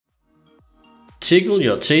Tickle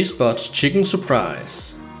your taste buds chicken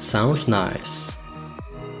surprise. Sounds nice.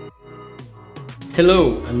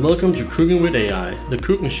 Hello and welcome to Cooking with AI, the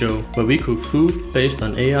cooking show where we cook food based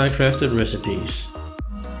on AI crafted recipes.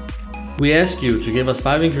 We ask you to give us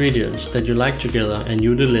 5 ingredients that you like together and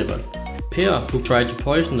you delivered. Per, who tried to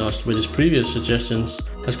poison us with his previous suggestions,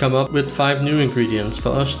 has come up with 5 new ingredients for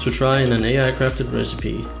us to try in an AI crafted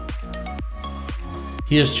recipe.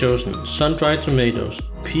 He has chosen sun-dried tomatoes,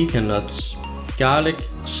 pecan nuts, garlic,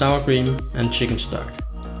 sour cream and chicken stock.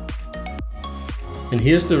 And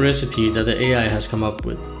here's the recipe that the AI has come up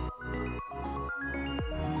with.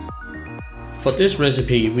 For this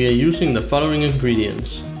recipe we are using the following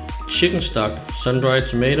ingredients: chicken stock, sun-dried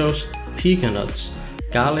tomatoes, pecan nuts,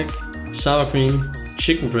 garlic, sour cream,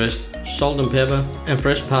 chicken breast, salt and pepper, and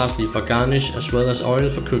fresh parsley for garnish, as well as oil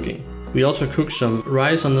for cooking. We also cooked some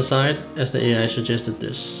rice on the side as the AI suggested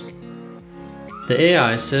this. The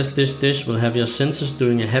AI says this dish will have your senses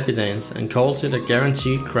doing a happy dance and calls it a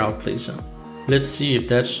guaranteed crowd pleaser. Let's see if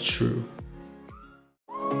that's true.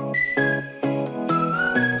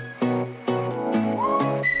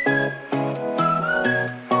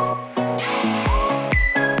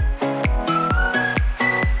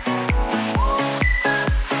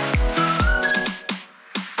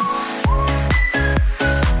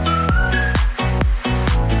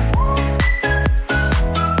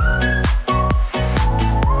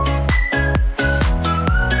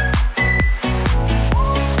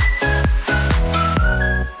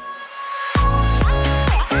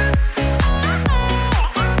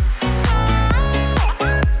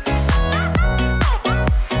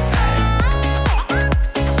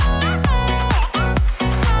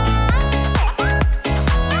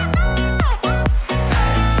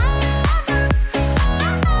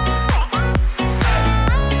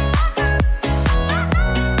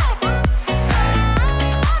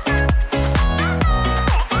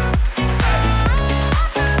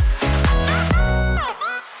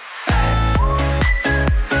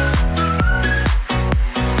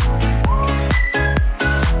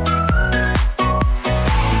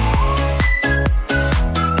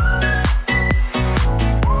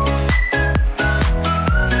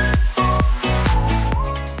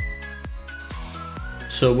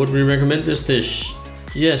 So would we recommend this dish?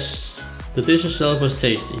 Yes, the dish itself was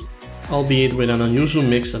tasty, albeit with an unusual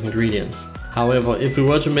mix of ingredients. However, if we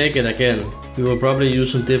were to make it again, we will probably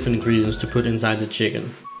use some different ingredients to put inside the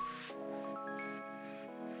chicken.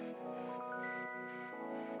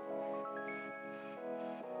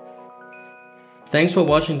 Thanks for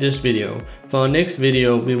watching this video. For our next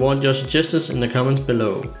video, we want your suggestions in the comments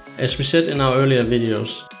below. As we said in our earlier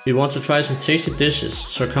videos, we want to try some tasty dishes,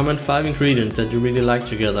 so comment 5 ingredients that you really like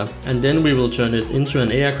together, and then we will turn it into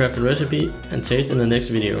an AI crafted recipe and taste in the next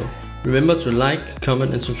video. Remember to like,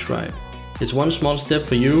 comment and subscribe. It's one small step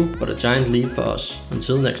for you, but a giant leap for us.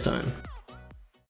 Until next time.